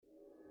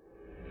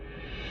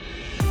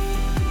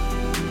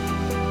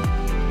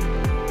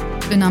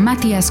Ön a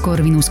Matthias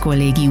Corvinus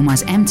Kollégium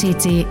az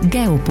MCC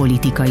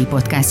Geopolitikai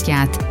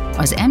podcastját,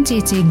 az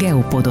MCC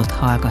Geopodot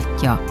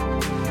hallgatja.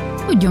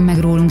 Tudjon meg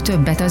rólunk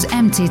többet az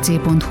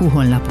mcc.hu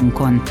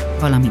honlapunkon,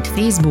 valamint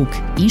Facebook,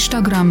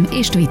 Instagram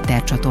és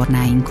Twitter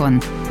csatornáinkon.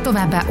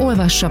 Továbbá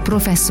olvassa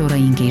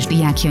professzoraink és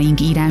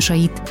diákjaink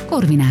írásait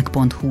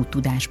korvinák.hu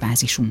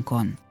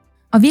tudásbázisunkon.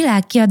 A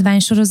Világ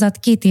kiadványsorozat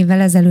 2 évvel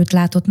ezelőtt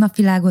látott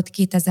napvilágot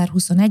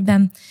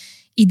 2021-ben,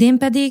 idén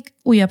pedig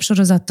újabb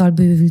sorozattal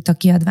bővült a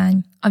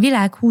kiadvány. A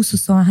Világ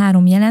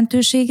 2023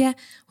 jelentősége,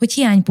 hogy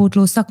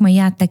hiánypótló szakmai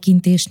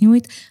áttekintést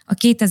nyújt a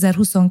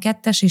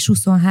 2022-es és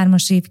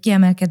 23-as év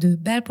kiemelkedő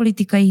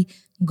belpolitikai,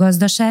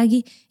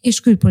 gazdasági és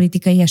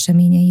külpolitikai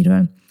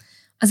eseményeiről.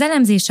 Az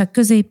elemzések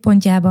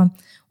középpontjába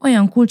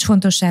olyan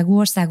kulcsfontosságú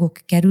országok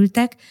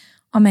kerültek,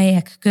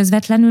 amelyek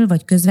közvetlenül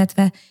vagy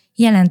közvetve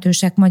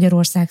jelentősek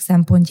Magyarország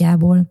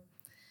szempontjából.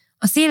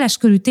 A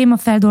széleskörű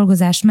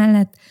témafeldolgozás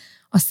mellett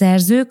a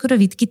szerzők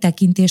rövid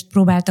kitekintést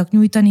próbáltak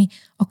nyújtani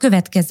a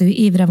következő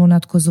évre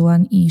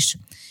vonatkozóan is.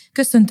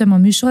 Köszöntöm a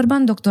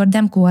műsorban dr.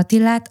 Demkó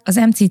Attilát, az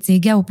MCC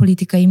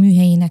Geopolitikai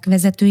Műhelyének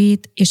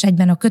vezetőjét és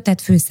egyben a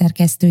kötet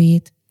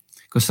főszerkesztőjét.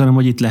 Köszönöm,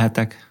 hogy itt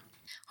lehetek.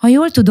 Ha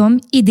jól tudom,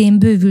 idén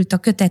bővült a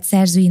kötet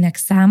szerzőinek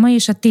száma,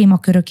 és a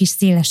témakörök is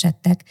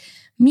szélesedtek.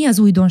 Mi az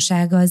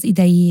újdonsága az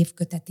idei év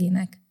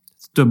kötetének?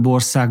 Több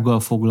országgal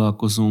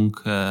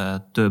foglalkozunk,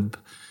 több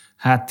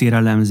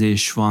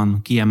háttérelemzés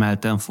van,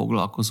 kiemelten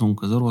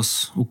foglalkozunk az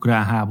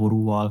orosz-ukrán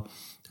háborúval,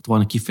 tehát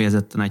van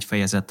kifejezetten egy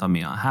fejezet,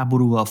 ami a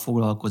háborúval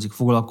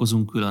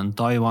foglalkozunk külön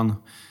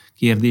Tajvan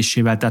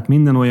kérdésével, tehát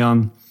minden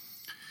olyan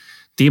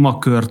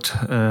témakört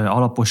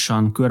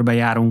alaposan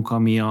körbejárunk,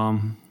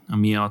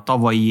 ami a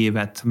tavalyi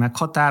évet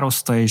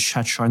meghatározta, és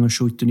hát sajnos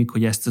úgy tűnik,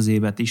 hogy ezt az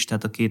évet is,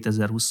 tehát a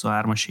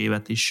 2023-as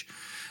évet is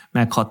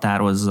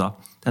meghatározza.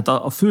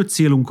 Tehát a fő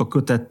célunk a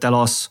kötettel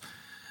az,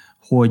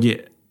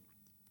 hogy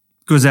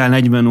közel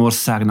 40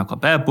 országnak a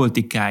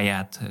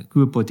belpolitikáját,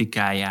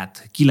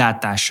 külpolitikáját,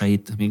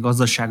 kilátásait, még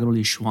gazdaságról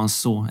is van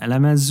szó,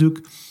 elemezzük,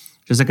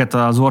 és ezeket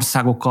az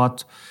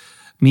országokat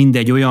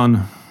mindegy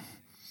olyan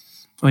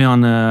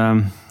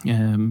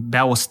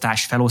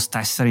beosztás,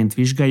 felosztás szerint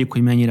vizsgáljuk,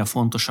 hogy mennyire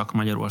fontosak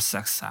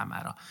Magyarország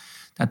számára.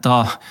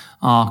 Tehát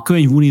a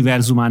könyv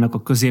univerzumának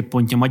a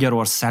középpontja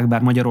Magyarország,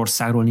 bár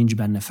Magyarországról nincs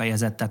benne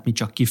fejezet, tehát mi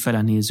csak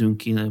kifele nézünk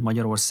ki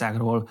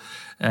Magyarországról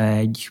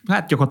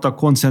gyakorlatilag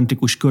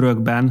koncentrikus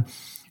körökben,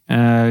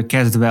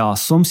 kezdve a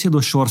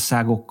szomszédos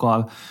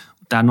országokkal,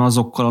 utána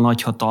azokkal a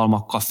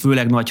nagyhatalmakkal,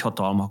 főleg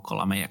nagyhatalmakkal,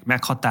 amelyek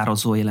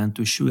meghatározó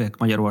jelentőségűek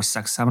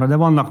Magyarország számára, de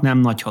vannak nem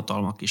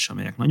nagyhatalmak is,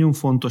 amelyek nagyon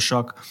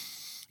fontosak,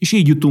 és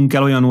így jutunk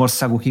el olyan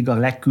országokig a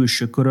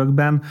legkülső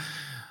körökben,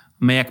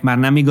 melyek már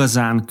nem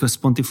igazán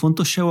központi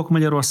fontosságok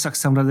Magyarország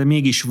számára, de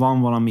mégis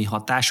van valami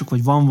hatásuk,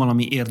 vagy van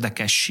valami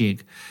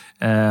érdekesség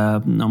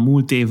a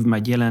múlt év,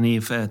 meg jelen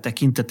év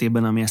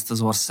tekintetében, ami ezt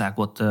az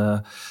országot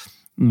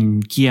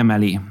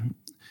kiemeli.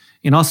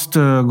 Én azt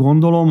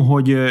gondolom,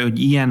 hogy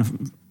ilyen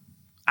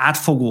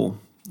átfogó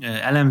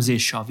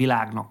elemzése a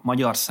világnak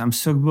magyar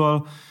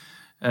szemszögből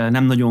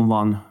nem nagyon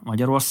van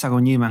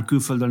Magyarországon. Nyilván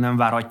külföldön nem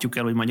várhatjuk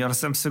el, hogy magyar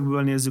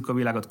szemszögből nézzük a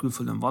világot,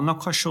 külföldön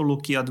vannak hasonló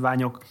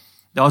kiadványok,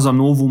 de az a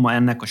novuma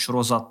ennek a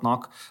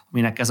sorozatnak,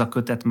 aminek ez a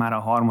kötet már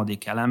a 3.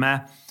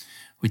 eleme,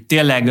 hogy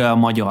tényleg a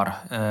magyar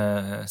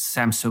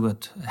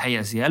szemszögöt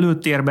helyezi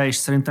előtérbe, és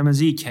szerintem ez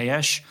így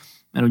helyes,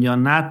 mert ugye a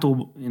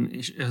NATO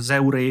és az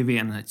EU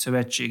révén egy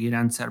szövetségi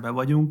rendszerben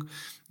vagyunk,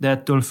 de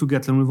ettől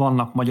függetlenül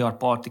vannak magyar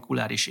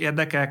partikuláris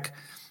érdekek,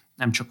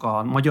 nem csak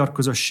a magyar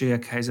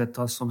közösségek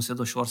helyzete a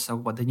szomszédos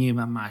országokban, de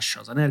nyilván más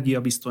az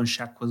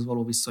energiabiztonsághoz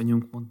való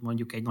viszonyunk,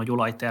 mondjuk egy nagy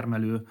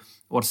olajtermelő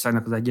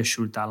országnak az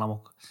Egyesült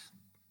Államok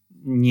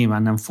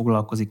nyilván nem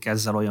foglalkozik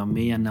ezzel olyan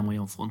mélyen, nem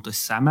olyan fontos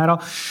számára.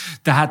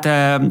 Tehát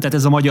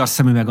ez a magyar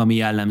szemüveg, ami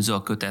jellemző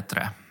a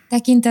kötetre.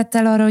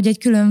 Tekintettel arra, hogy egy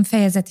külön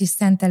fejezet is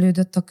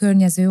szentelődött a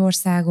környező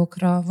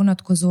országokra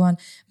vonatkozóan,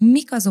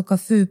 mik azok a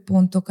fő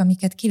pontok,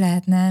 amiket ki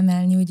lehetne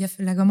emelni, ugye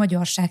főleg a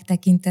magyarság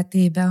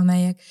tekintetében,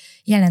 amelyek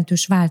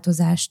jelentős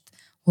változást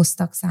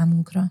hoztak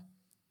számunkra?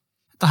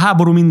 A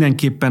háború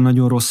mindenképpen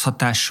nagyon rossz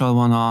hatással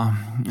van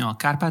a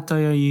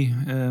kárpátaljai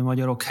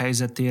magyarok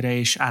helyzetére,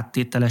 és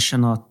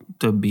áttételesen a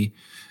többi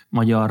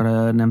magyar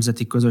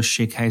nemzeti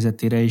közösség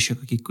helyzetére is,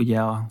 akik ugye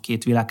a 2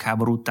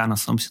 világháború után a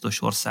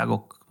szomszédos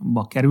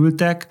országokba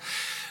kerültek.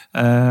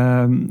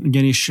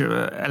 Ugyanis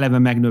eleve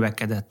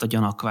megnövekedett a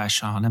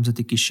gyanakvás a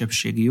nemzeti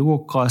kisebbségi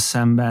jogokkal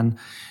szemben.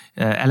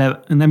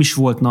 Nem is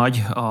volt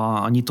nagy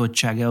a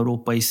nyitottság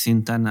európai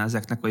szinten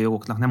ezeknek a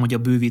jogoknak, nem hogy a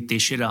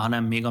bővítésére,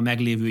 hanem még a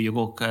meglévő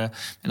jogok,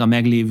 meg a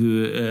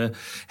meglévő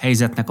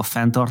helyzetnek a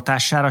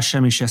fenntartására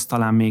sem, és ez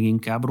talán még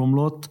inkább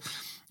romlott.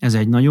 Ez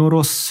egy nagyon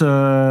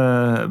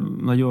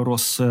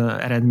rossz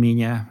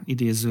eredménye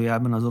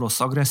idézőjelben az orosz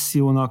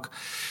agressziónak,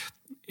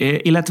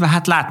 illetve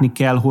hát látni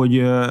kell,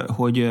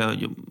 hogy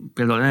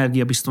például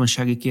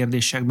energiabiztonsági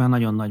kérdésekben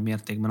nagyon nagy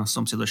mértékben a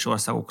szomszédos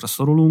országokra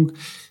szorulunk,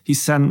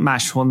 hiszen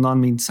máshonnan,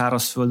 mint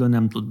szárazföldön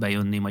nem tud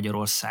bejönni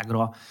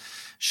Magyarországra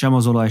sem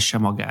az olaj,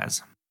 sem a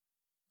gáz.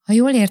 Ha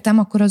jól értem,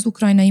 akkor az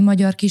ukrajnai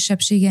magyar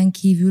kisebbségen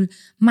kívül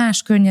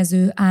más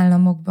környező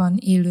államokban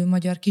élő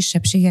magyar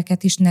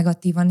kisebbségeket is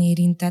negatívan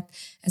érintett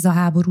ez a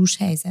háborús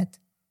helyzet.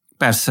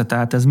 Persze,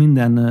 tehát ez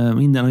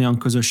minden olyan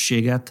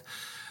közösséget,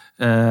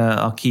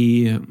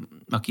 aki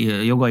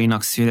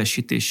jogainak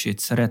szélesítését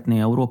szeretné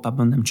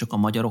Európában, nem csak a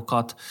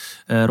magyarokat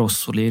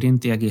rosszul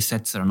érinti, egész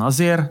egyszerűen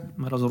azért,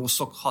 mert az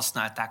oroszok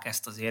használták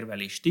ezt az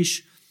érvelést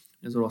is,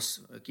 hogy az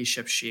orosz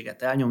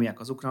kisebbséget elnyomják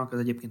az ukránok, ez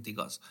egyébként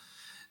igaz.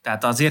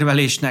 Tehát az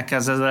érvelésnek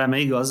ez eleme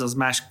igaz, az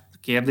más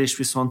kérdés,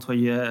 viszont,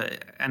 hogy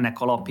ennek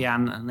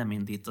alapján nem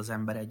indít az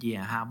ember egy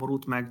ilyen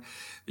háborút, meg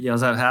ugye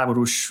az a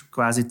háborús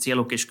kvázi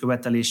célok és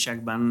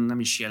követelésekben nem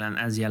is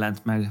ez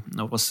jelent meg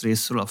orosz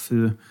részről a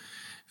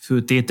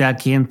fő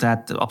tételként,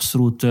 tehát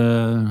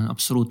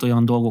abszolút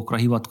olyan dolgokra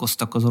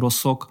hivatkoztak az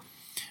oroszok,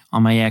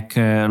 amelyek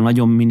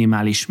nagyon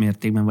minimális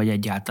mértékben vagy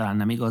egyáltalán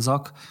nem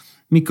igazak.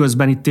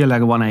 Miközben itt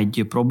tényleg van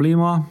egy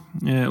probléma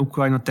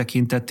Ukrajna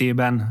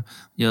tekintetében,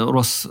 ugye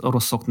az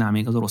oroszoknál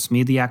még az orosz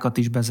médiákat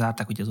is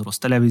bezárták, ugye az orosz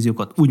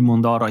televíziókat,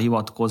 úgymond arra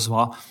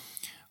hivatkozva,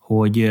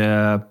 hogy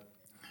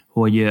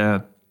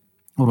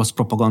orosz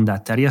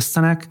propagandát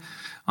terjesztenek,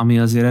 ami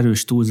azért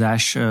erős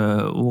túlzás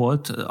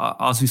volt.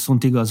 Az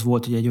viszont igaz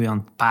volt, hogy egy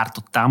olyan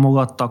pártot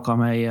támogattak,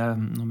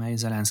 amely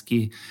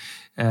Zelenszky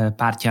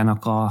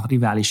pártjának a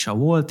riválisa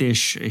volt,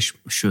 és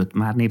sőt,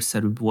 már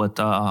népszerűbb volt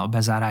a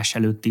bezárás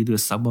előtti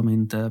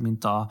időszakban,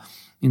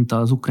 mint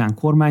az ukrán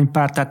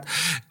kormánypárt. Tehát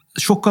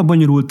sokkal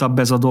bonyolultabb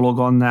ez a dolog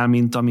annál,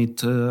 mint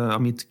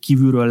amit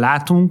kívülről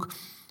látunk,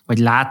 vagy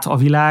lát a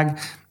világ,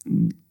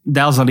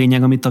 de az a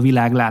lényeg, amit a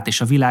világ lát,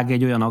 és a világ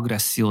egy olyan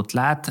agressziót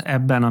lát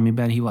ebben,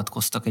 amiben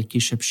hivatkoztak egy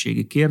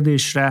kisebbségi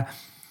kérdésre,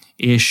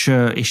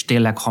 és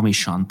tényleg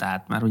hamisan,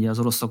 tehát már ugye az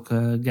oroszok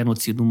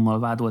genocidummal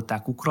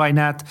vádolták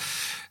Ukrajnát,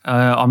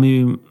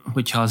 ami,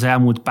 hogyha az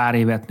elmúlt pár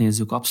évet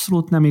nézzük,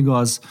 abszolút nem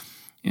igaz.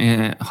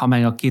 Ha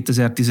meg a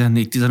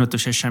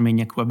 2014-15-ös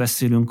eseményekről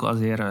beszélünk,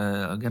 azért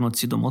a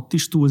genocidum ott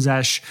is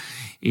túlzás,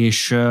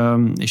 és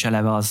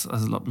eleve az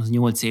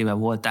 8 éve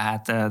volt,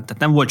 tehát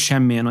nem volt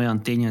semmilyen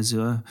olyan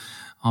tényező,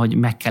 hogy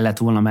meg kellett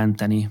volna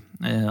menteni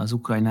az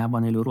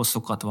Ukrajnában élő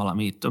oroszokat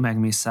valami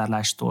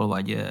tömegmészárlástól,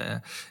 vagy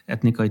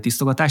etnikai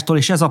tisztogatástól,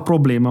 és ez a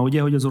probléma,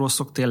 ugye, hogy az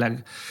oroszok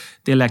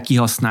tényleg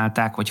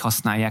kihasználták, vagy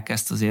használják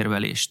ezt az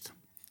érvelést.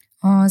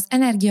 Az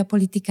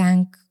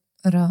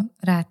energiapolitikánkra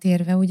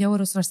rátérve, ugye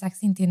Oroszország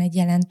szintén egy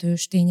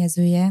jelentős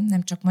tényezője,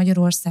 nem csak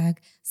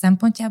Magyarország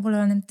szempontjából,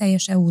 hanem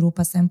teljes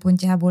Európa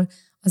szempontjából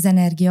az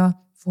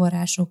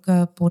energiaforrások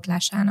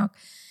pótlásának.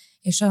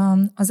 És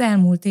az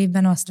elmúlt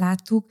évben azt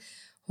láttuk,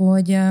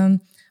 hogy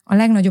a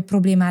legnagyobb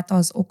problémát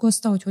az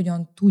okozta, hogy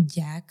hogyan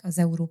tudják az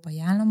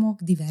európai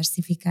államok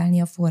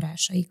diversifikálni a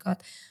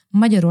forrásaikat.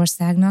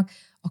 Magyarországnak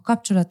a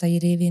kapcsolatai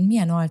révén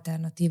milyen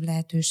alternatív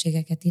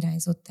lehetőségeket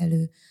irányzott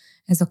elő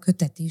ez a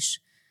kötet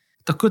is?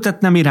 A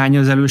kötet nem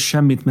irányoz elő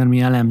semmit, mert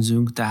mi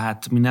elemzünk,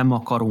 tehát mi nem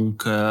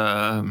akarunk...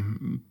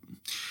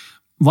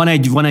 Van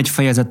egy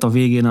fejezet a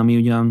végén, ami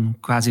ugyan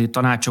kvázi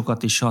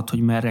tanácsokat is ad,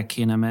 hogy merre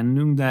kéne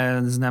mennünk, de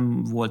ez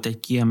nem volt egy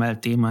kiemelt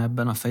téma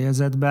ebben a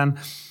fejezetben.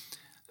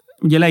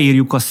 Ugye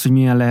leírjuk azt, hogy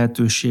milyen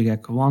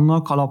lehetőségek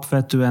vannak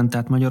alapvetően,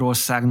 tehát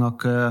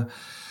Magyarországnak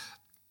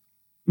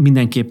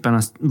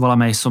mindenképpen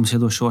valamely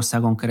szomszédos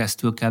országon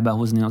keresztül kell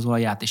behozni az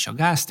olaját és a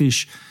gázt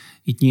is.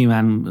 Itt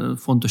nyilván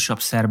fontosabb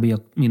Szerbia,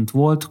 mint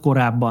volt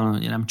korábban,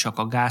 nem csak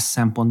a gáz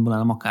szempontból,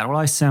 hanem akár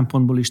olaj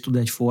szempontból is tud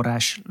egy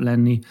forrás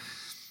lenni,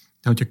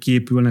 de hogyha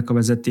kiépülnek a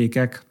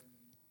vezetékek.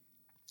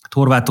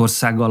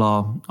 Horvátországgal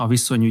a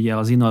viszony ugye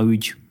az INA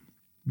ügy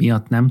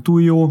miatt nem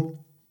túl jó,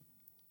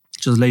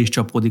 és az le is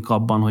csapódik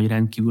abban, hogy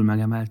rendkívül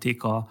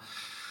megemelték a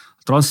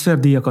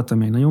transferdíjakat,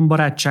 ami egy nagyon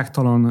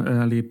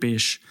barátságtalan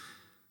lépés.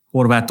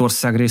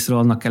 Horvátország részről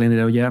annak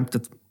ellenére, ugye,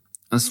 tehát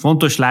ez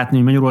fontos látni,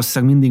 hogy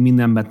Magyarország mindig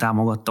mindenben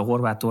támogatta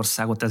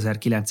Horvátországot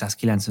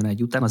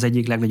 1991 után. Az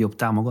egyik legnagyobb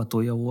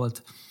támogatója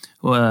volt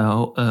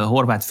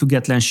horvát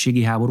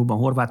függetlenségi háborúban.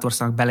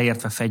 Horvátországnak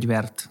beleértve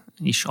fegyvert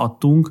is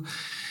adtunk,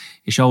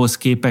 és ahhoz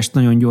képest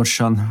nagyon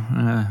gyorsan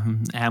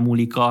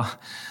elmúlik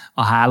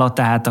a hála,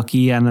 tehát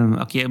aki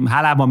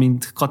hálában,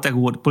 mint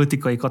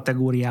politikai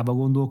kategóriába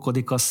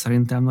gondolkodik, az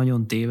szerintem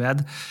nagyon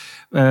téved.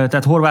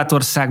 Tehát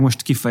Horvátország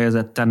most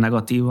kifejezetten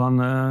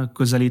negatívan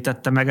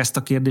közelítette meg ezt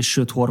a kérdést,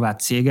 sőt, horvát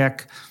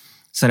cégek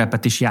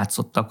szerepet is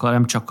játszottak,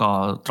 nem csak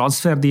a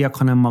transferdíjak,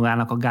 hanem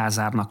magának a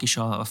gázárnak is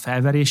a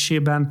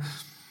felverésében.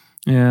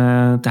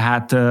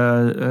 Tehát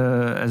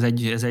ez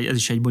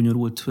is egy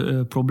bonyolult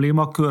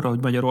problémakör, hogy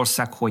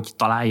Magyarország hogy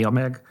találja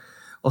meg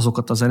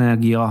azokat az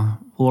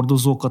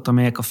energiahordozókat,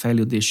 amelyek a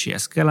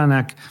fejlődéséhez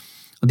kellenek.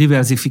 A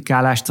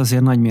diverzifikálást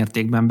azért nagy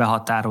mértékben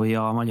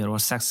behatárolja a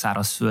Magyarország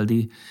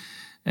szárazföldi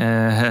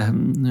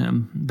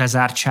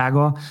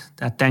bezártsága,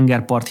 tehát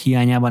tengerpart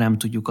hiányában nem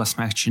tudjuk azt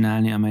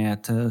megcsinálni,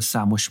 amelyet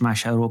számos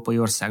más európai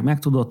ország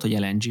megtudott, hogy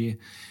LNG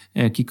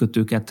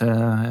kikötőket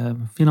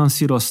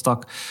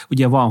finanszíroztak.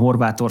 Ugye van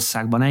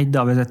Horvátországban egy, de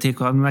a vezeték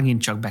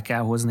megint csak be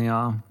kell hozni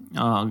a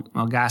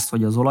gázt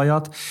vagy az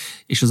olajat,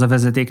 és az a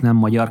vezeték nem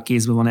magyar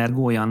kézben van,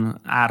 ergo olyan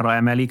árra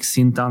emelik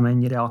szinte,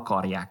 amennyire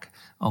akarják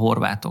a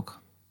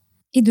horvátok.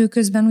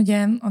 Időközben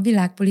ugye a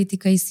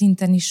világpolitikai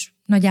szinten is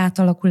nagy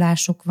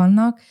átalakulások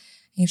vannak,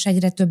 és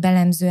egyre több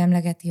elemző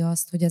emlegeti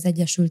azt, hogy az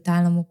Egyesült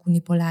Államok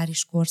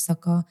unipoláris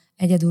korszaka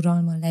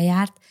egyeduralma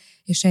lejárt,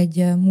 és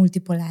egy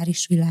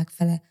multipoláris világ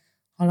fele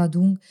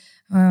haladunk.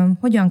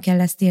 Hogyan kell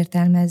ezt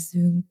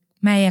értelmezzünk?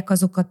 Melyek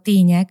azok a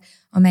tények,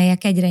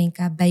 amelyek egyre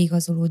inkább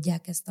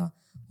beigazolódják ezt a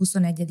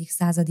 21.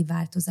 századi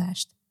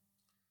változást?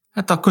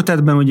 Hát a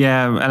kötetben ugye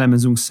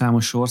elemezünk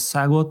számos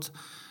országot,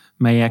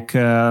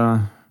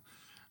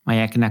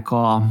 melyeknek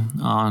a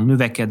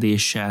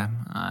növekedése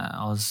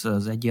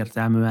az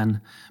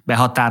egyértelműen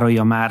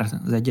behatárolja már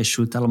az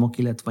Egyesült Államok,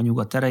 illetve a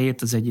nyugat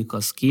erejét. Az egyik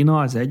az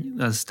Kína,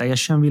 ez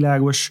teljesen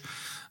világos,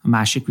 a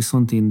másik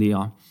viszont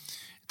India.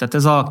 Tehát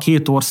ez a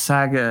két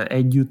ország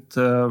együtt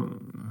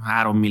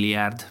 3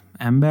 milliárd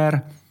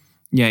ember.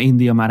 Ugye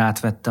India már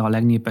átvette a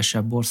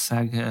legnépesebb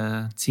ország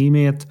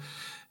címét.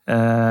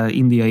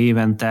 India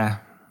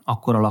évente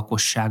akkora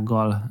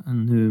lakossággal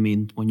nő,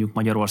 mint mondjuk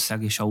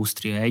Magyarország és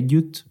Ausztria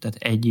együtt, tehát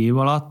egy év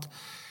alatt,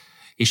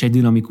 és egy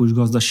dinamikus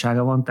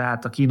gazdasága van,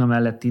 tehát a Kína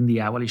mellett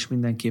Indiával is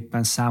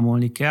mindenképpen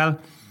számolni kell.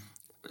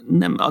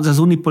 Nem, az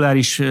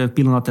unipoláris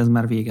pillanat, ez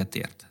már véget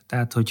ért.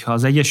 Tehát, hogyha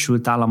az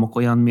Egyesült Államok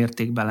olyan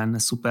mértékben lenne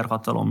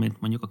szuperhatalom,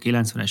 mint mondjuk a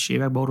 90-es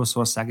években,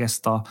 Oroszország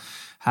ezt a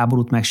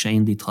háborút meg se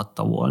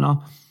indíthatta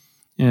volna.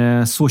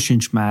 Szó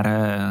sincs már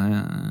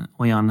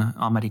olyan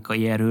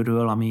amerikai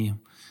erőről, ami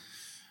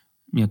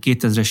a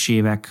 2000-es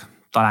évek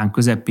talán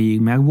közepéig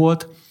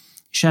megvolt,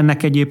 és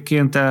ennek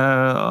egyébként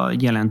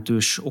egy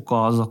jelentős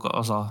oka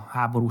az a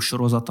háborús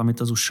sorozat, amit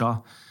az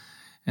USA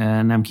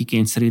nem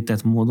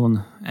kikényszerített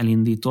módon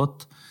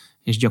elindított,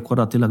 és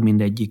gyakorlatilag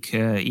mindegyik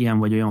ilyen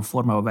vagy olyan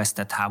formában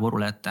vesztett háború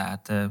lett.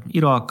 Tehát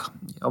Irak,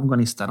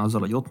 Afganisztán azzal,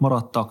 hogy ott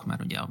maradtak,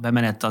 mert ugye a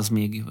bemenet az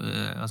még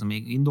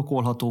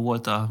indokolható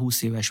volt, a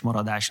 20 éves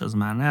maradás az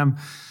már nem,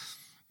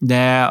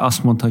 de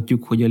azt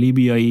mondhatjuk, hogy a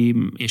líbiai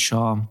és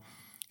a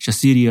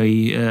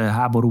szíriai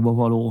háborúba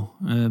való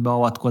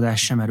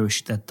beavatkozás sem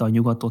erősítette a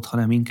nyugatot,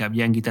 hanem inkább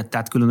gyengítette,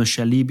 tehát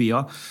különösen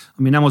Líbia,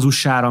 ami nem az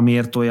USA-ra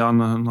mért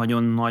olyan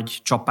nagyon nagy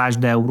csapás,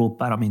 de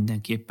Európára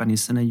mindenképpen,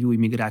 hiszen egy új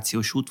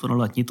migrációs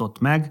útvonalat nyitott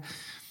meg.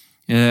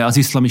 Az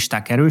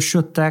iszlamisták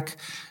erősödtek,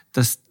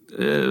 ez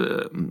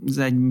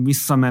egy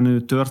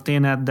visszamenő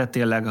történet, de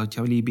tényleg,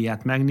 hogyha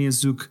Líbiát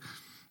megnézzük,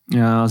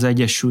 az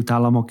Egyesült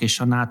Államok és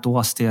a NATO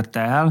azt érte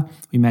el,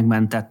 hogy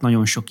megmentett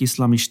nagyon sok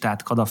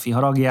iszlamistát Kadafi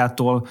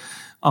haragjától,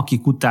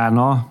 akik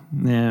utána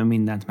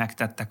mindent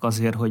megtettek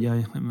azért,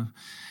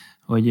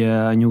 hogy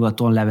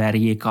nyugaton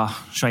leverjék a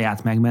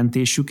saját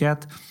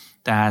megmentésüket.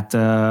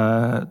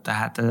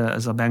 Tehát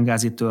ez a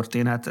bengázi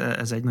történet,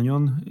 ez egy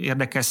nagyon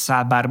érdekes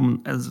szál, bár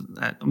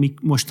a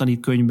mostani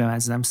könyvben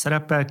ez nem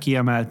szerepel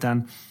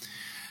kiemelten,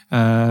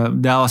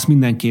 de az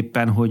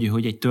mindenképpen,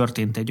 hogy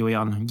történt egy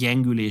olyan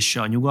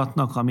gyengülése a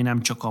nyugatnak, ami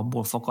nem csak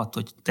abból fakadt,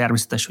 hogy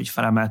természetes, hogy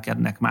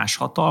felemelkednek más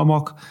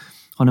hatalmak,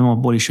 hanem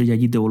abból is, hogy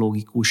egy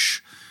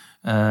ideológikus,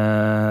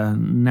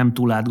 nem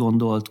túl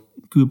átgondolt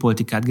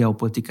külpolitikát,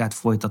 geopolitikát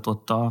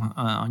folytatott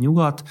a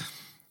nyugat.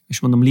 És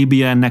mondom,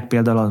 Líbia ennek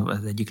például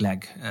az egyik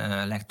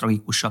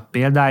legtragikusabb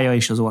példája,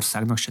 és az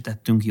országnak se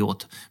tettünk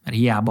jót, mert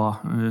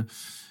hiába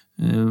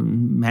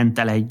ment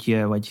el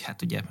vagy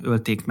hát ugye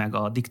ölték meg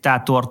a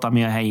diktátort,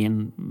 ami a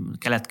helyén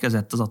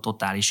keletkezett az a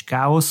totális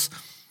káosz,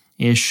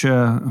 és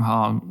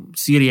ha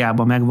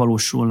Szíriában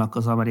megvalósulnak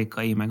az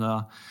amerikai, meg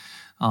a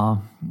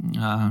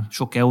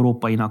sok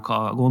európainak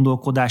a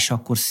gondolkodása,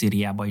 akkor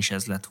Szíriában is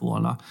ez lett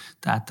volna.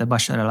 Tehát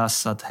Bashar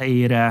al-Assad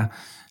helyére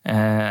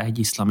egy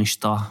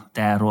iszlamista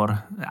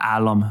terror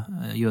állam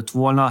jött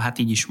volna, hát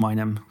így is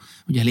majdnem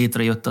ugye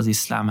létrejött az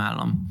iszlám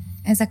állam.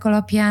 Ezek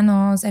alapján,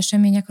 az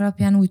események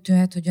alapján úgy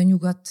tűnhet, hogy a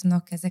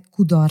nyugatnak ezek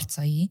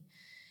kudarcai,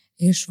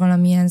 és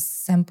valamilyen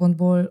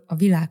szempontból a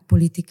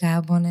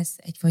világpolitikában ez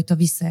egyfajta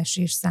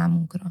visszaesés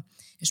számunkra.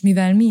 És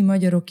mivel mi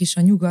magyarok is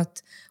a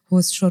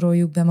nyugathoz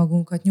soroljuk be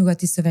magunkat,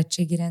 nyugati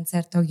szövetségi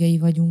rendszer tagjai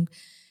vagyunk,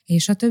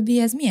 és a többi,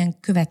 ez milyen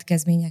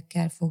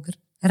következményekkel fog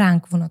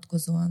ránk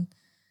vonatkozóan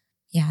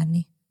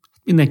járni?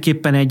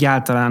 Mindenképpen egy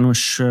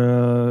általános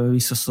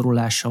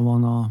visszaszorulása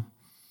van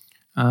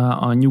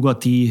a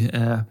nyugati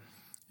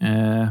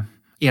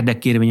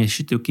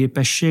érdekkérvényesítő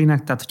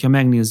képességnek, tehát hogyha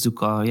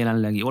megnézzük a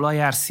jelenlegi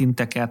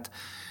olajárszinteket,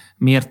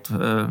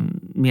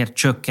 miért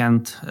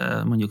csökkent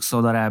mondjuk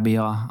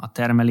Szaúd-Arábia a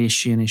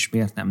termelésén, és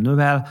miért nem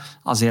növel?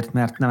 Azért,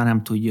 mert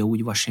nem tudja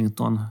úgy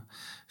Washington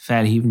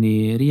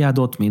felhívni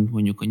Riadot, mint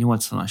mondjuk a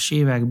 80-as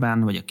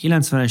években, vagy a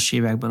 90-es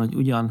években, hogy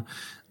ugyan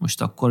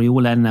most akkor jó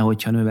lenne,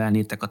 hogyha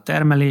növelnétek a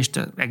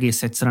termelést,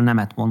 egész egyszerűen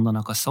nemet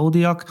mondanak a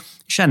szaudiak,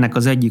 és ennek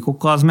az egyik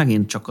oka az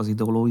megint csak az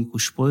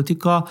ideológikus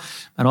politika,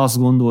 mert azt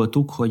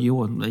gondoltuk, hogy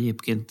jó,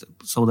 egyébként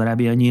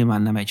Szaúd-Arábia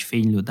nyilván nem egy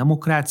fénylő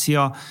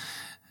demokrácia,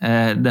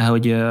 de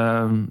hogy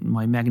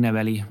majd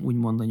megneveli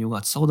úgymond a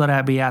nyugat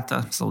Szaúd-Arábiát,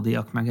 a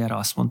szaudiak meg erre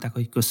azt mondták,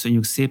 hogy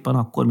köszönjük szépen,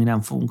 akkor mi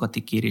nem fogunk a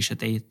ti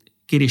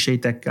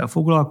kéréseitekkel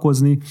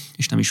foglalkozni,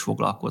 és nem is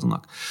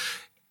foglalkoznak.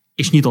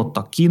 És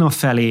nyitottak Kína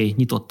felé,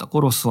 nyitottak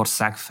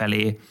Oroszország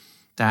felé,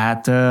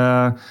 tehát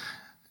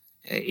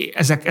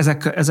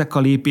ezek a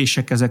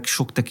lépések, ezek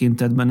sok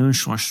tekintetben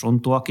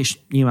önsorsrontóak, és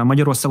nyilván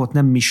Magyarországot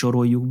nem mi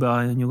soroljuk be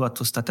a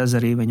nyugathoz, tehát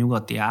 1000 éve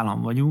nyugati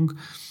állam vagyunk,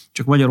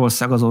 csak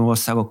Magyarország azon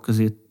országok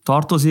közé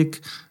tartozik,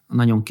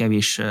 nagyon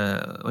kevés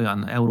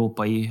olyan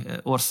európai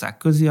ország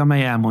közé,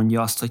 amely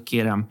elmondja azt, hogy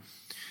kérem,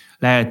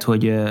 lehet,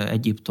 hogy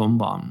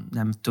Egyiptomban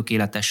nem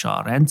tökéletes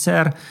a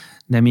rendszer,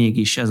 de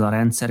mégis ez a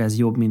rendszer, ez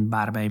jobb, mint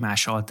bármely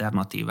más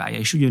alternatívája.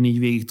 És ugyanígy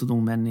végig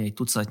tudunk menni egy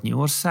tucatnyi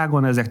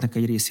országon, ezeknek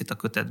egy részét a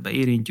kötetbe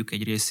érintjük,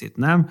 egy részét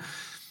nem,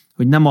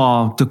 hogy nem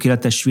a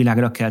tökéletes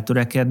világra kell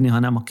törekedni,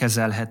 hanem a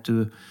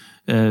kezelhető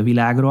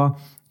világra,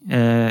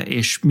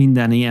 és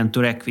minden ilyen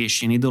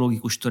törekvés, ilyen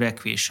ideológikus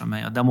törekvés,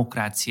 amely a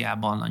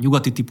demokráciában, a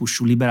nyugati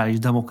típusú liberális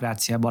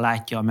demokráciában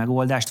látja a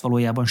megoldást,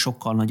 valójában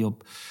sokkal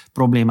nagyobb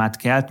problémát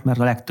kelt, mert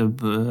a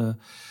legtöbb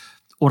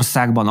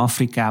országban,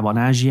 Afrikában,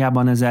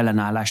 Ázsiában ez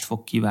ellenállást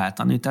fog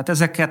kiváltani. Tehát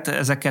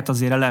ezeket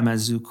azért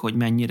elemezzük, hogy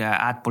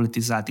mennyire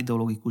átpolitizált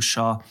ideológikus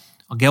a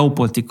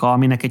geopolitika,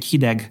 aminek egy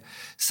hideg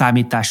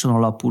számításon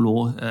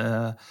alapuló,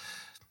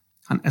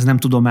 ez nem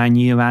tudomány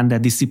nyilván, de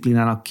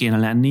disziplinának kéne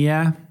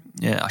lennie,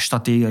 a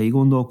stratégiai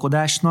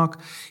gondolkodásnak,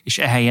 és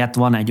ehelyett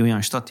van egy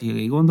olyan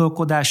stratégiai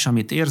gondolkodás,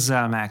 amit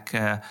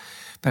érzelmek,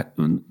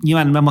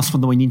 nyilván nem azt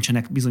mondom, hogy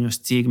nincsenek bizonyos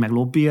cég meg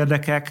lobby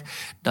érdekek,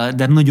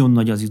 de nagyon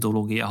nagy az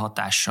ideológia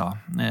hatása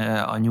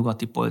a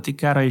nyugati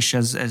politikára, és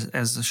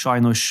ez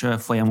sajnos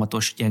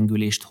folyamatos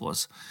gyengülést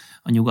hoz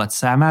a nyugat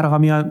számára,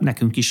 ami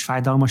nekünk is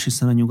fájdalmas,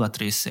 hiszen a nyugat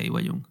részei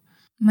vagyunk.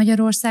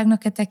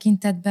 Magyarországnak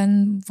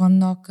tekintetben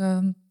vannak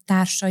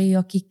társai,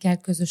 akikkel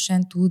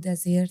közösen tud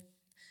ezért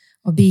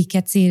a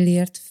béke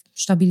célért,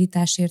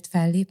 stabilitásért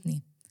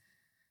fellépni?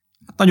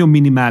 Nagyon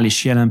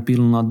minimális jelen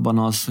pillanatban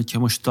az, hogyha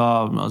most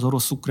az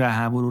orosz-ukrán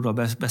háborúra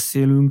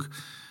beszélünk,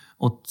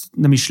 ott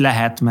nem is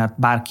lehet, mert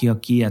bárki,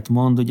 aki ilyet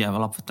mond, ugye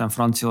alapvetően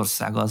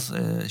Franciaország az,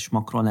 és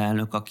Macron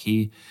elnök,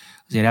 aki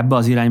azért ebbe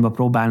az irányba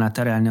próbálná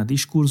terelni a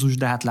diskurzus,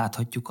 de hát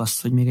láthatjuk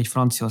azt, hogy még egy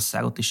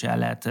Franciaországot is el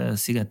lehet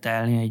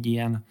szigetelni egy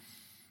ilyen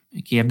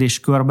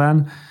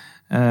kérdéskörben,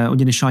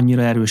 ugyanis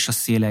annyira erős a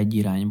szél egy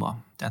irányba.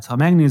 Tehát ha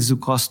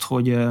megnézzük azt,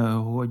 hogy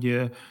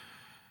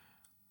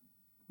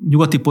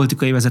nyugati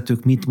politikai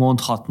vezetők mit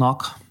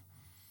mondhatnak,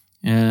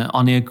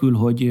 anélkül,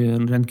 hogy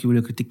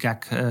rendkívüli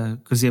kritikák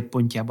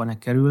középpontjába ne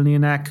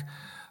kerülnének,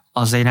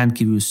 az egy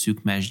rendkívül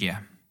szűk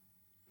mesdje.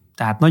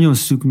 Tehát nagyon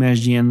szűk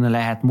mesdjén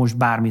lehet most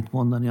bármit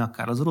mondani,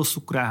 akár az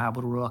orosz-ukrán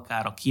háborúról,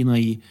 akár a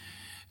kínai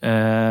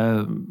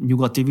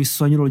nyugati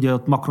viszonyról. Ugye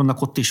ott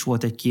Macronnak ott is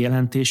volt egy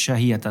kijelentése,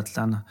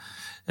 hihetetlen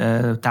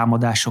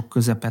támadások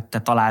közepette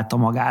találta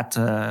magát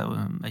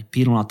egy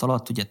pillanat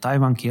alatt, ugye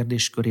Tajvan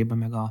kérdéskörében,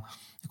 meg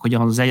hogy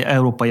az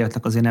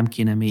európaiaknak azért nem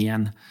kéne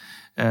mélyen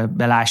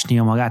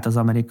belásnia magát az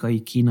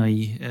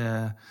amerikai-kínai,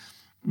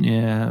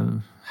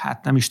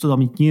 hát nem is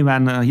tudom, itt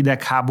nyilván a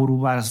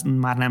hidegháború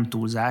már nem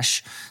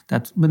túlzás,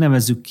 tehát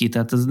nevezzük ki,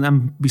 tehát ez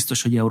nem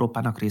biztos, hogy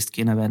Európának részt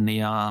kéne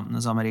venni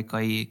az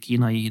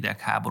amerikai-kínai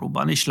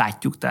hidegháborúban, és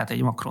látjuk, tehát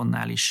egy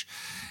Macronnál is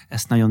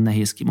ezt nagyon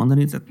nehéz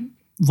kimondani. Tehát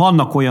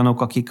vannak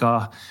olyanok, akik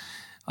a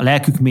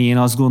lelkük mélyén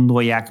azt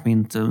gondolják,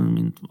 mint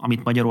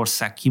amit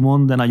Magyarország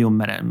kimond, de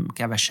nagyon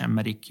kevesen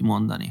merik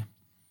kimondani.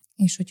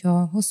 És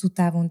hogyha hosszú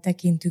távon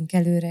tekintünk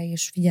előre,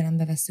 és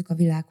figyelembe vesszük a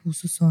Világ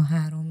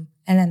 2023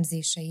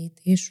 elemzéseit,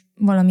 és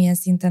valamilyen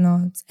szinten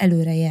az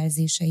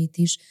előrejelzéseit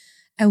is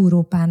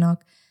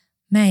Európának,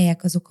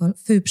 melyek azok a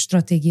főbb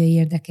stratégiai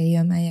érdekei,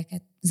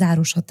 amelyeket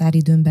záros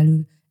határidőn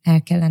belül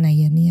el kellene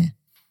érnie?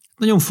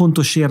 Nagyon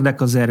fontos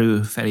érdek az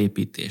erő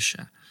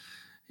felépítése.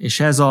 És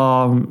ez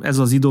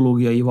az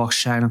ideológiai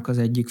vakságnak az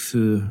egyik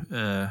fő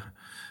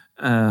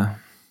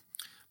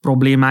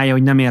problémája,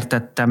 hogy nem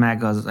értette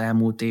meg az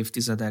elmúlt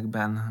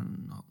évtizedekben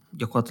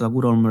gyakorlatilag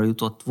uralomra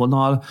jutott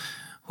vonal,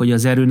 hogy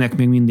az erőnek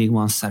még mindig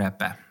van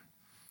szerepe.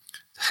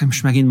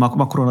 Most megint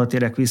Macronra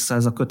térek vissza,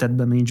 ez a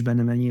kötetben nincs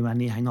benne, mert nyilván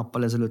néhány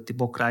nappal ezelőtti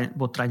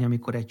botrány,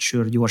 amikor egy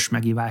sör gyors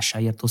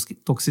megívásáért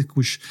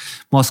toxikus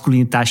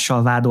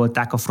maszkulinitással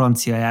vádolták a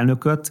francia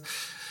elnököt.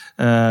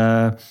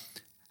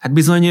 Hát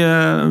bizony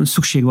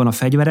szükség van a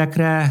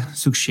fegyverekre,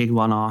 szükség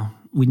van a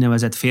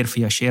úgynevezett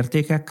férfias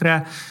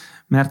értékekre,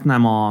 mert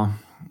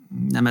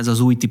nem ez az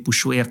új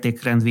típusú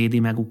értékrend védi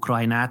meg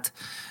Ukrajnát,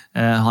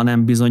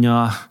 hanem bizony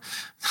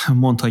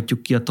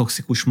mondhatjuk ki, a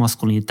toxikus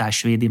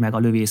maszkulinitás védi meg a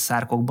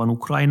lövészárkokban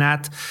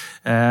Ukrajnát.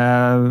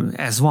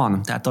 Ez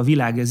van. Tehát a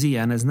világ ez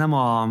ilyen, ez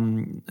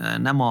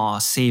nem a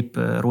szép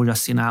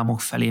rózsaszín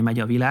álmok felé megy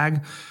a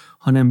világ,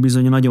 hanem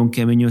bizony nagyon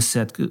kemény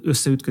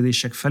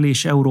összeütközések felé,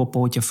 és Európa,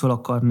 hogyha föl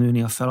akar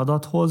nőni a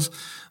feladathoz,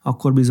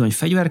 akkor bizony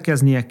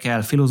fegyverkeznie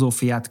kell,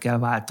 filozófiát kell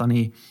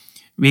váltani,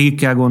 végig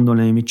kell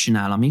gondolni, hogy mit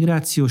csinál a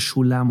migrációs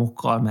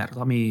hullámokkal, mert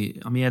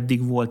ami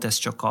eddig volt, ez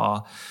csak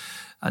a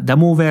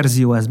demo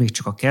verzió, ez még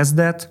csak a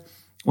kezdet.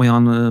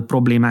 Olyan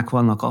problémák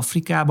vannak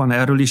Afrikában,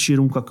 erről is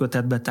írunk a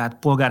kötetbe, tehát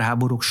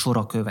polgárháborúk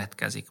sora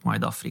következik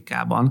majd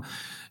Afrikában,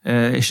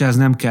 és ez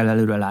nem kell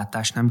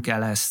előrelátás,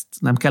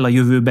 nem kell a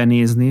jövőbe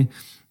nézni,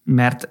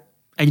 mert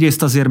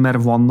egyrészt azért,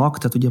 mert vannak,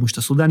 tehát ugye most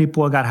a szudáni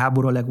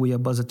polgárháború a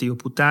legújabb az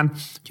Etióp után,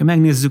 ha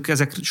megnézzük,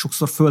 ezek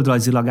sokszor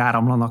földrajzilag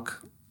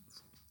áramlanak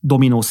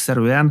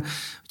dominószerűen,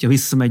 hogyha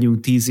visszamegyünk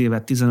 10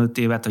 évet, 15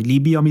 évet, hogy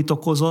Líbia mit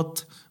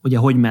okozott, ugye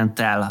hogy ment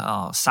el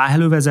a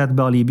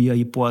Száhelövezetbe a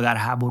líbiai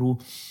polgárháború,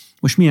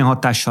 most milyen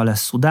hatással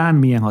lesz Szudán,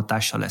 milyen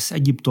hatással lesz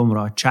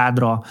Egyiptomra,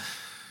 Csádra.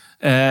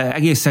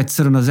 Egész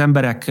egyszerűen az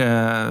emberek,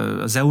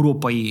 az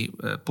európai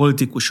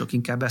politikusok,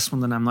 inkább ezt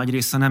mondanám, nagy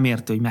része nem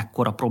érti, hogy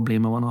mekkora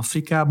probléma van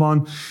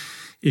Afrikában,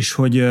 és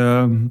hogy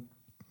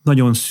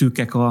nagyon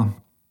szűkek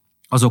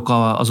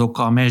azok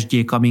a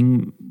mesdjék,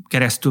 amin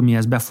keresztül mi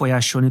ezt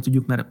befolyásolni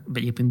tudjuk, mert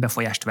egyébként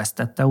befolyást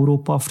vesztett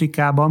Európa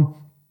Afrikában,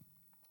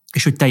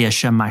 és hogy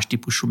teljesen más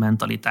típusú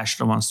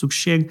mentalitásra van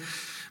szükség,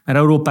 mert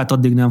Európát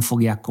addig nem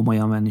fogják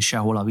komolyan venni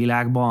sehol a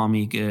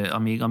világban,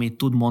 amíg amit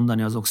tud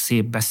mondani, azok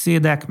szép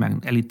beszédek,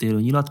 meg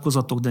elítélő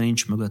nyilatkozatok, de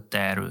nincs mögötte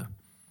erő.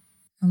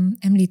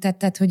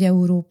 Említetted, hogy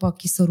Európa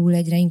kiszorul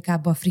egyre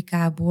inkább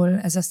Afrikából.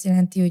 Ez azt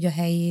jelenti, hogy a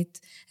helyét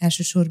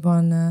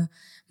elsősorban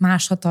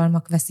más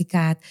hatalmak veszik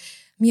át.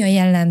 Mi a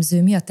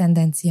jellemző, mi a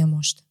tendencia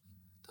most?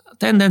 A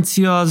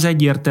tendencia az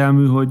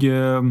egyértelmű, hogy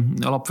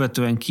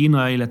alapvetően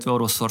Kína, illetve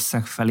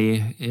Oroszország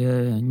felé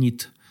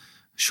nyit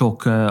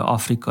sok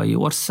afrikai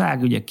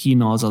ország. Ugye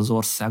Kína az az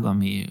ország,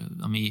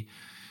 ami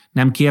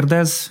nem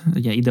kérdez,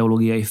 ugye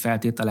ideológiai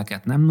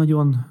feltételeket nem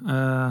nagyon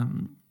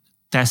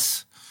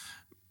tesz,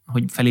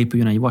 hogy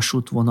felépüljön egy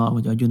vasútvonal,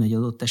 vagy adjon egy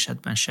adott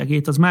esetben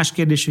segélyt. Az más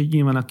kérdés, hogy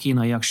nyilván a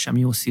kínaiak sem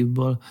jó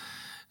szívből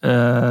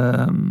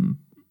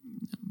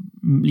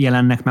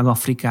jelennek meg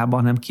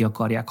Afrikában, nem ki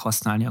akarják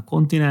használni a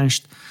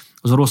kontinenst.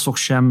 Az oroszok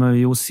sem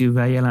jó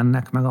szívvel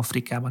jelennek meg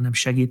Afrikában, nem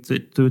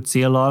segítő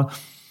céllal,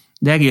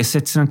 de egész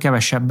egyszerűen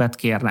kevesebbet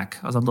kérnek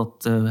az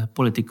adott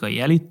politikai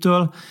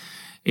elittől,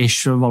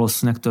 és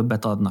valószínűleg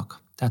többet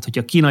adnak. Tehát,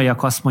 hogyha a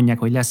kínaiak azt mondják,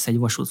 hogy lesz egy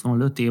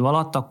vasútvonal 5 év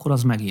alatt, akkor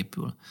az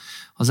megépül.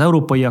 Az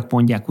európaiak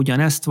mondják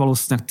ugyanezt,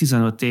 valószínűleg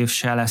 15 év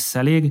se lesz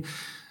elég,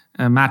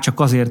 már csak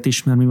azért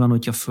is, mert mi van,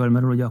 hogyha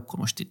fölmerül, hogy akkor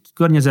most itt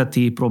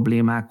környezeti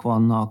problémák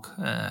vannak,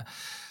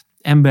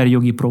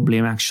 emberjogi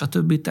problémák,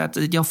 stb. Tehát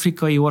egy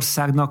afrikai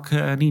országnak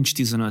nincs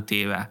 15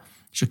 éve.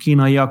 És a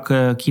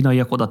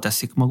kínaiak oda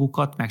teszik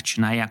magukat,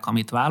 megcsinálják,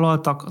 amit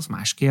vállaltak, az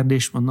más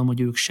kérdés, mondom,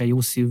 hogy ők se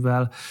jó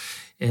szívvel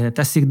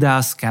teszik, de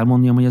azt kell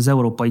mondjam, hogy az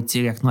európai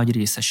cégek nagy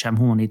része sem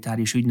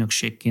humanitárius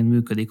ügynökségként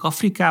működik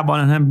Afrikában,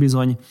 hanem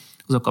bizony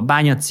azok a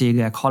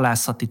bányacégek,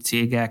 halászati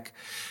cégek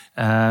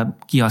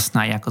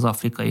kihasználják az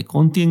afrikai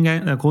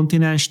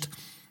kontinenst,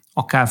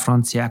 akár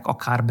franciák,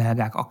 akár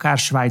belgák, akár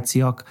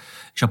svájciak,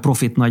 és a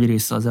profit nagy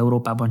része az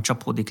Európában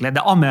csapódik le. De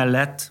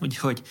amellett,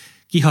 hogy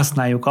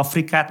kihasználjuk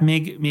Afrikát,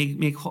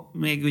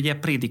 még ugye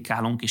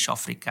prédikálunk is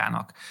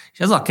Afrikának. És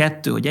ez a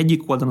kettő, hogy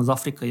egyik oldalon az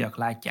afrikaiak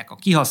látják a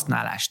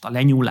kihasználást, a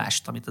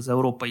lenyúlást, amit az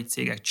európai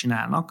cégek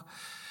csinálnak,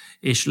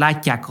 és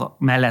látják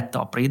mellette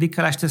a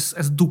prédikálást,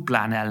 ez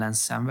duplán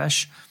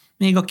ellenszenves.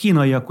 Még a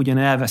kínaiak ugyan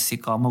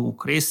elveszik a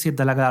maguk részét,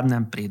 de legalább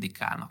nem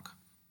prédikálnak.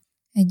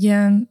 Egy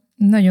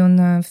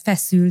nagyon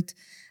feszült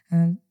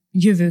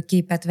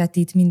jövőképet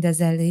vetít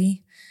mindez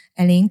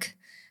elénk.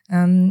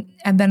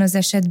 Ebben az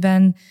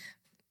esetben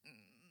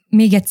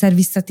még egyszer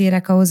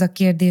visszatérek ahhoz a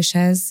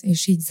kérdéshez,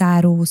 és így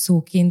záró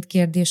szóként,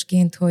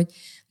 kérdésként, hogy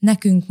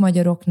nekünk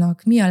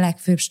magyaroknak mi a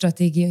legfőbb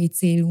stratégiai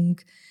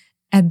célunk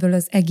ebből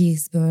az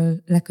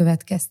egészből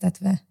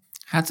lekövetkeztetve?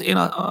 Hát én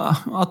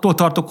attól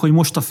tartok, hogy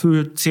most a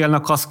fő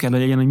célnak az kell, hogy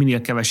legyen, hogy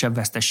minél kevesebb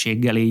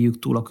veszteséggel éljük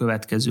túl a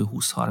következő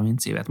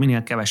 20-30 évet.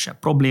 Minél kevesebb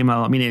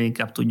problémával, minél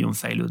inkább tudjon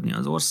fejlődni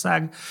az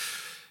ország.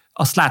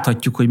 Azt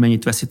láthatjuk, hogy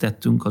mennyit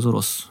veszítettünk az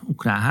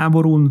orosz-ukrán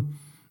háborún,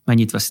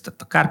 mennyit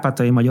veszített a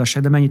kárpátaljai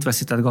magyarság, de mennyit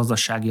veszített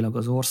gazdaságilag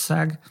az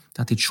ország.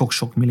 Tehát itt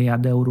sok-sok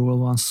milliárd euróról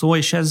van szó,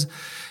 és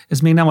ez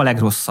még nem a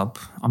legrosszabb,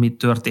 amit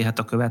történhet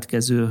a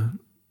következő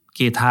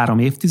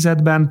 2-3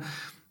 évtizedben.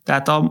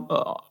 Tehát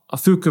a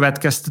fő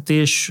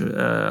következtetés,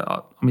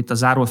 amit a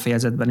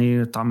zárófejezetben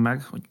írtam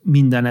meg, hogy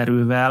minden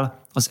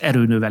erővel az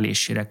erő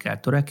növelésére kell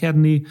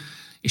törekedni,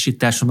 és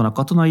itt elsősorban a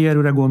katonai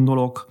erőre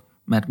gondolok,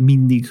 mert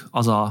mindig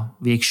az a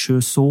végső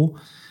szó.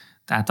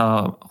 Tehát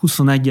a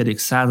 21.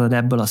 század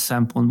ebből a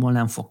szempontból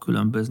nem fog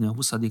különbözni a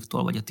 20-tól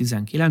vagy a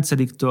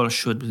 19-től,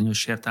 sőt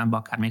bizonyos értelemben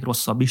akár még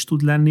rosszabb is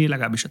tud lenni,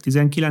 legalábbis a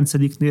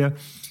 19-nél,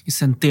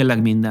 hiszen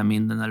tényleg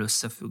mindennel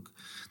összefügg.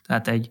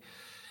 Tehát egy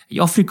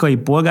afrikai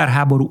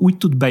polgárháború úgy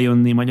tud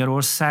bejönni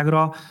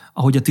Magyarországra,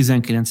 ahogy a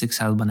 19.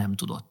 században nem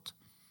tudott.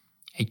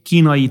 Egy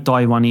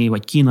kínai-tajvani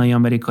vagy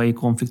kínai-amerikai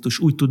konfliktus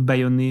úgy tud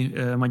bejönni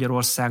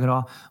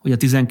Magyarországra, hogy a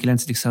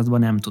 19. században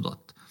nem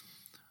tudott.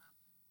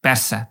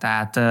 Persze,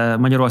 tehát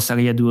Magyarország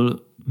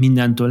egyedül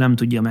mindentől nem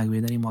tudja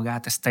megvédeni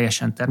magát, ez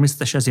teljesen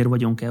természetes, ezért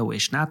vagyunk EU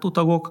és NATO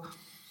tagok,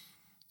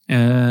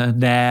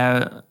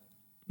 de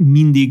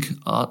mindig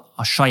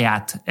a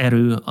saját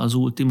erő az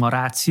ultima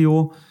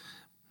ratio,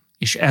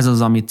 és ez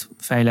az, amit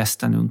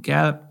fejlesztenünk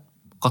kell.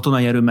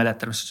 Katonai erő mellett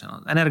természetesen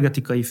az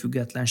energetikai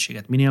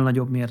függetlenséget minél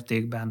nagyobb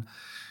mértékben,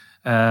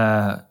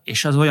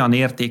 és az olyan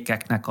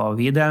értékeknek a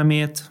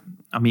védelmét,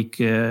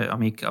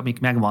 amik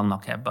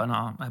megvannak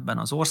ebben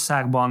az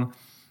országban,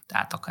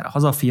 tehát akár a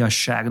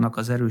hazafiasságnak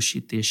az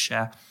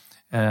erősítése,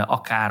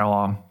 akár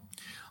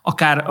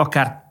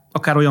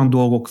akár olyan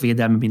dolgok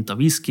védelme, mint a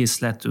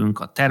vízkészletünk,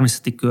 a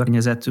természeti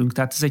környezetünk.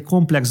 Tehát ez egy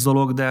komplex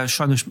dolog, de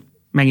sajnos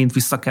megint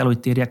vissza kell, hogy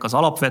térjek, az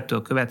alapvető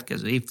a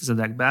következő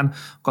évtizedekben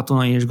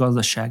katonai és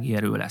gazdasági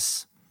erő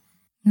lesz.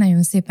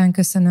 Nagyon szépen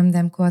köszönöm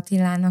Demkó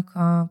Attilának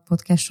a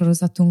podcast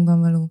sorozatunkban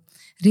való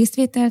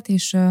részvételt,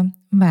 és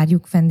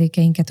várjuk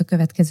vendégeinket a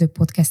következő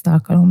podcast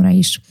alkalomra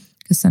is.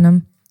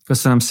 Köszönöm.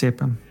 Köszönöm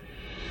szépen.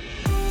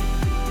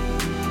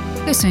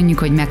 Köszönjük,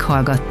 hogy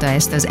meghallgatta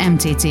ezt az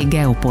MCC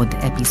Geopod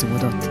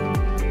epizódot.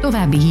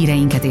 További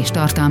híreinket és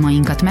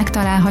tartalmainkat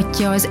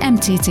megtalálhatja az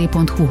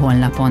mcc.hu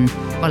honlapon,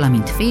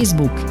 valamint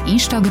Facebook,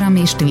 Instagram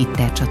és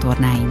Twitter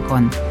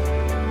csatornáinkon.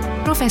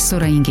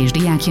 Professzoraink és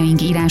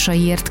diákjaink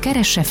írásaiért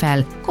keresse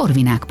fel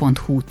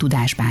korvinák.hu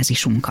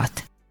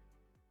tudásbázisunkat.